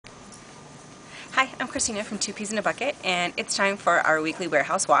Hi, I'm Christina from Two Peas in a Bucket, and it's time for our weekly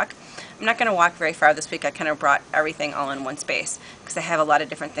warehouse walk. I'm not going to walk very far this week. I kind of brought everything all in one space because I have a lot of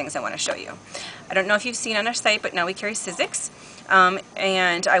different things I want to show you. I don't know if you've seen on our site, but now we carry Sizzix,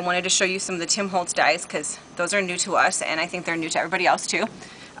 and I wanted to show you some of the Tim Holtz dies because those are new to us, and I think they're new to everybody else too.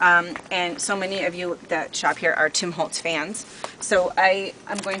 And so many of you that shop here are Tim Holtz fans. So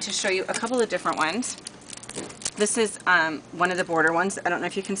I'm going to show you a couple of different ones. This is one of the border ones. I don't know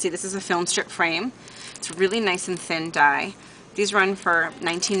if you can see, this is a film strip frame. It's really nice and thin die. These run for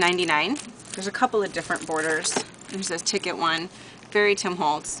 $19.99. There's a couple of different borders. There's a ticket one, very Tim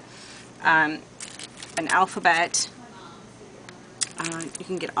Holtz. An alphabet. You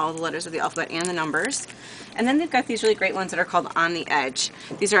can get all the letters of the alphabet and the numbers. And then they've got these really great ones that are called On the Edge.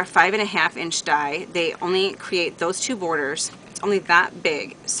 These are a 5.5-inch die. They only create those two borders. It's only that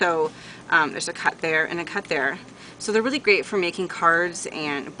big. So there's a cut there and a cut there. So they're really great for making cards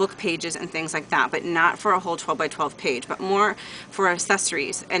and book pages and things like that, but not for a whole 12 by 12 page, but more for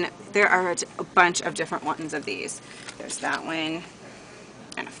accessories. And there are a bunch of different ones of these. There's that one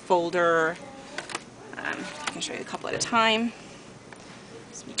and a folder. I can show you a couple at a time.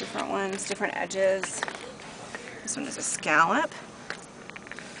 Some different ones, different edges. This one is a scallop.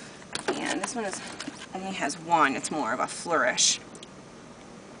 And this one only has one. It's more of a flourish.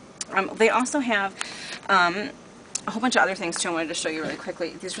 They also have a whole bunch of other things too I wanted to show you really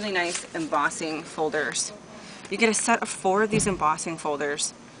quickly. These really nice embossing folders. You get a set of 4 of these embossing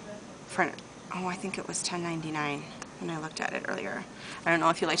folders for, I think it was $10.99 when I looked at it earlier. I don't know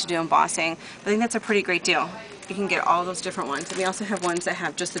if you like to do embossing, but I think that's a pretty great deal. You can get all those different ones. And we also have ones that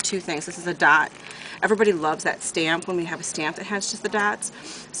have just the 2 things. This is a dot. Everybody loves that stamp when we have a stamp that has just the dots.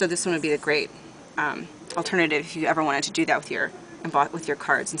 So this one would be a great alternative if you ever wanted to do that with your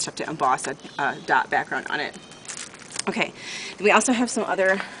cards and stuff, to emboss a dot background on it. Okay, we also have some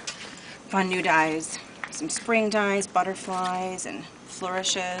other fun new dies, some spring dies, butterflies, and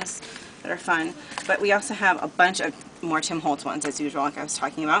flourishes that are fun. But we also have a bunch of more Tim Holtz ones as usual, like I was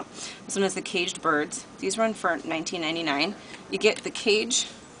talking about. This one is the caged birds. These run for $19.99. You get the cage,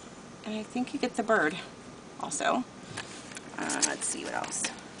 and I think you get the bird also. Let's see what else.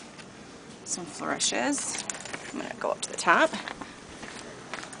 Some flourishes. I'm going to go up to the top.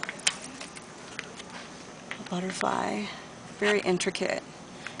 Butterfly, very intricate.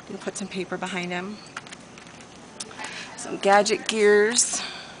 You can put some paper behind him. Some gadget gears,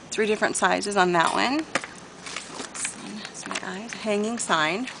 3 different sizes on that one. That's my eyes. Hanging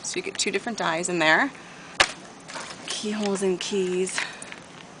sign, so you get 2 different dies in there. Keyholes and keys.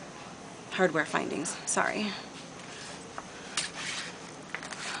 Hardware findings, sorry.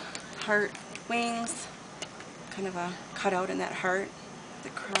 Heart wings, kind of a cutout in that heart. The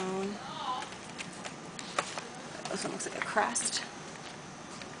crown. This one looks like a crest.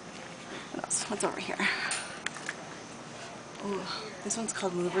 What else? What's over here? Ooh, this one's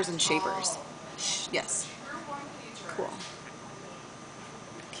called Movers and Shapers. Yes. Cool.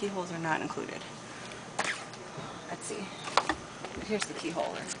 Keyholes are not included. Let's see. Here's the keyhole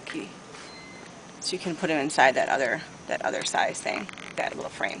or key. So you can put them inside that other size thing, that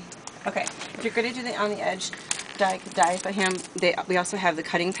little frame. Okay. If you're going to do the On the Edge dies by him, we also have the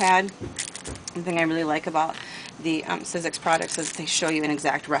cutting pad. One thing I really like about the Sizzix products is they show you an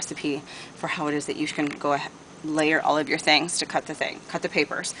exact recipe for how it is that you can go ahead, layer all of your things to cut the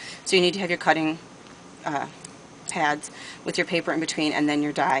papers. So you need to have your cutting pads with your paper in between, and then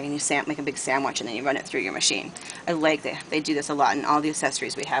your die, and you make a big sandwich, and then you run it through your machine. I like that they do this a lot, and all the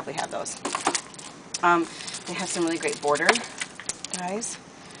accessories we have those. They have some really great border dies,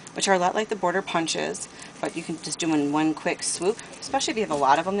 which are a lot like the border punches, but you can just do in one quick swoop, especially if you have a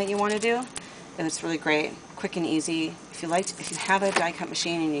lot of them that you want to do. And it's really great, quick and easy. If you have a die cut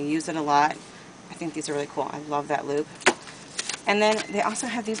machine and you use it a lot, I think these are really cool. I love that loop. And then they also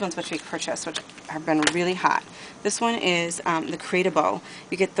have these ones which we purchased, which have been really hot. This one is the Create a Bow.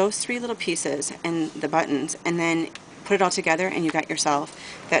 You get those 3 little pieces and the buttons, and then put it all together, and you got yourself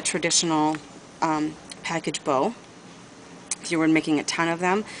that traditional package bow. If you were making a ton of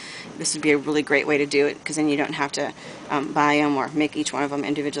them, this would be a really great way to do it, because then you don't have to buy them or make each one of them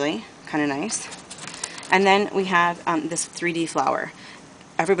individually. Kind of nice. And then we have this 3D flower.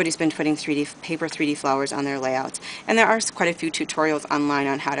 Everybody's been putting paper 3D flowers on their layouts, and there are quite a few tutorials online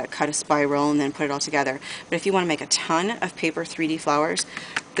on how to cut a spiral and then put it all together. But if you want to make a ton of paper 3D flowers,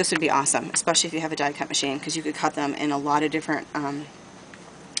 this would be awesome, especially if you have a die cut machine, because you could cut them in a lot of different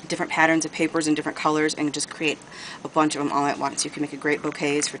patterns of papers and different colors, and just create a bunch of them all at once. You can make a great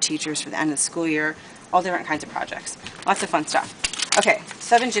bouquets for teachers for the end of the school year, all different kinds of projects. Lots of fun stuff. Okay,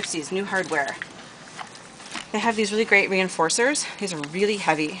 7 Gypsies, new hardware. They have these really great reinforcers. These are really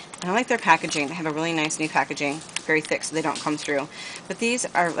heavy, and I like their packaging. They have a really nice new packaging, very thick, so they don't come through. But these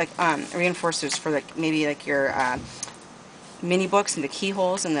are like reinforcers for like maybe like your mini books and the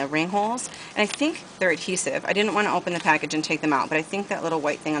keyholes and the ring holes. And I think they're adhesive. I didn't want to open the package and take them out, but I think that little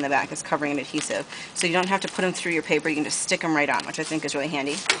white thing on the back is covering an adhesive, so you don't have to put them through your paper. You can just stick them right on, which I think is really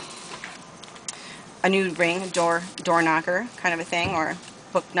handy. A new ring, door knocker kind of a thing, or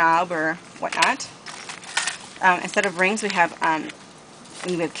book knob or whatnot. Instead of rings, we have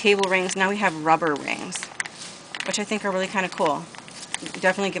cable rings. Now we have rubber rings, which I think are really kind of cool.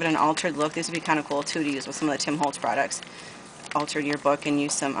 Definitely give it an altered look. These would be kind of cool too to use with some of the Tim Holtz products. Alter your book and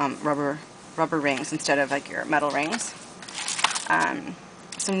use some rubber rings instead of like your metal rings.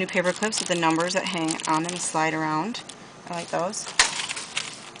 Some new paper clips with the numbers that hang on them and slide around. I like those.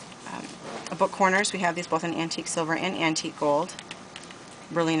 Book corners. We have these both in antique silver and antique gold.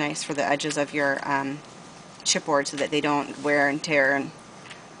 Really nice for the edges of your chipboard so that they don't wear and tear,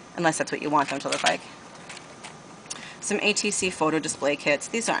 unless that's what you want them to look like. Some ATC photo display kits.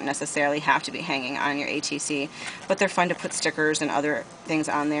 These don't necessarily have to be hanging on your ATC, but they're fun to put stickers and other things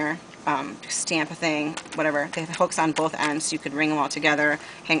on there. Stamp a thing, whatever. They have hooks on both ends, so you could ring them all together,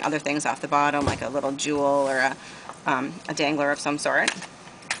 hang other things off the bottom, like a little jewel or a dangler of some sort.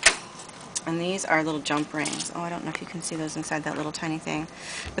 And these are little jump rings. Oh, I don't know if you can see those inside that little tiny thing.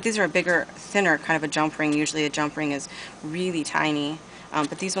 But these are a bigger, thinner kind of a jump ring. Usually a jump ring is really tiny.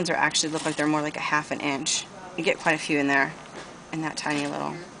 But these ones are actually look like they're more like a half an inch. You get quite a few in there, in that tiny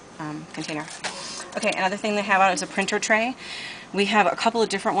little container. Okay, another thing they have out is a printer tray. We have a couple of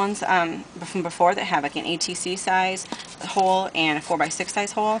different ones from before that have like an ATC size hole and a 4x6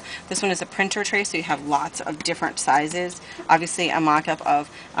 size hole. This one is a printer tray, so you have lots of different sizes. Obviously a mock-up of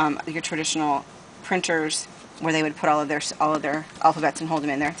your traditional printers where they would put all of their alphabets and hold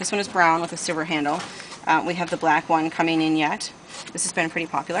them in there. This one is brown with a silver handle. We have the black one coming in yet. This has been pretty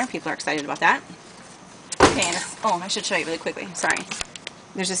popular. People are excited about that. Okay, and I should show you really quickly. Sorry.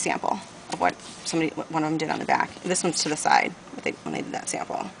 There's a sample of what one of them did on the back. This one's to the side when they did that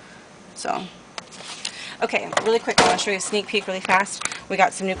sample. So, okay, really quick, I want to show you a sneak peek really fast. We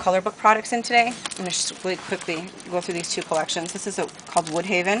got some new color book products in today. I'm going to just really quickly go through these two collections. This is called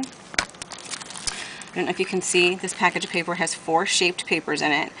Woodhaven. I don't know if you can see, this package of paper has 4 shaped papers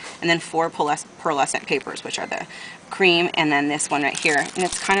in it, and then 4 pearlescent papers, which are the cream, and then this one right here. And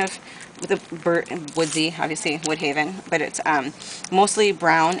it's kind of with a woodsy, obviously Woodhaven, but it's mostly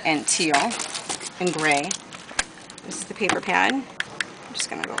brown and teal and gray. This is the paper pad. I'm just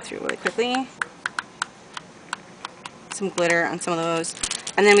going to go through really quickly. Some glitter on some of those.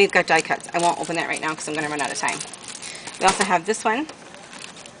 And then we've got die cuts. I won't open that right now because I'm going to run out of time. We also have this one.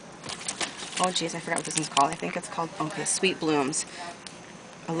 Oh geez, I forgot what this one's called. I think it's called, okay, Sweet Blooms.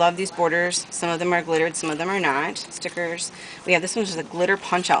 I love these borders. Some of them are glittered, some of them are not. Stickers. We have this one, which is a glitter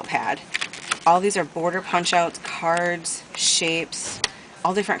punch-out pad. All these are border punch-outs, cards, shapes,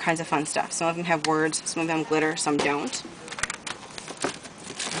 all different kinds of fun stuff. Some of them have words, some of them glitter, some don't.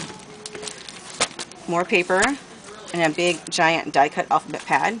 More paper, and a big, giant die-cut alphabet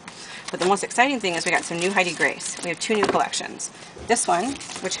pad. But the most exciting thing is we got some new Heidi Grace. We have 2 new collections. This one,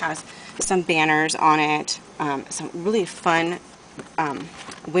 which has some banners on it, some really fun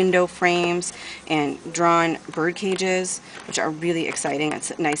window frames and drawn bird cages, which are really exciting.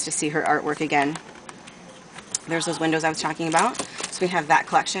 It's nice to see her artwork again. There's those windows I was talking about. So we have that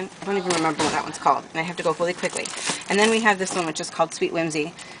collection. I don't even remember what that one's called, and I have to go really quickly. And then we have this one, which is called Sweet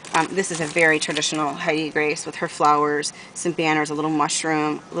Whimsy. This is a very traditional Heidi Grace with her flowers, some banners, a little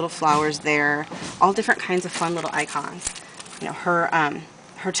mushroom, little flowers there, all different kinds of fun little icons. You know,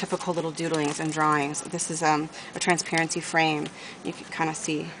 her typical little doodlings and drawings. This is a transparency frame. You can kind of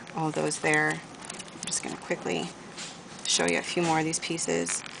see all of those there. I'm just going to quickly show you a few more of these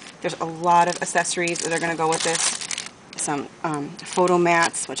pieces. There's a lot of accessories that are going to go with this. Some photo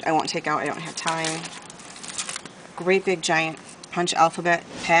mats, which I won't take out, I don't have time. Great big giant punch alphabet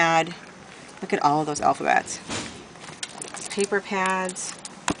pad. Look at all of those alphabets. Paper pads.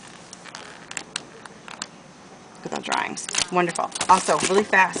 Look at those drawings. Wonderful. Also, really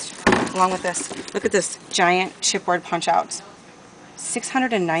fast, along with this, look at this giant chipboard punch-outs.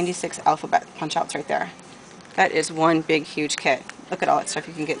 696 alphabet punch-outs right there. That is one big, huge kit. Look at all that stuff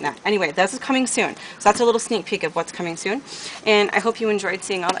you can get in that. Anyway, this is coming soon. So that's a little sneak peek of what's coming soon. And I hope you enjoyed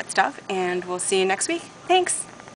seeing all that stuff, and we'll see you next week. Thanks!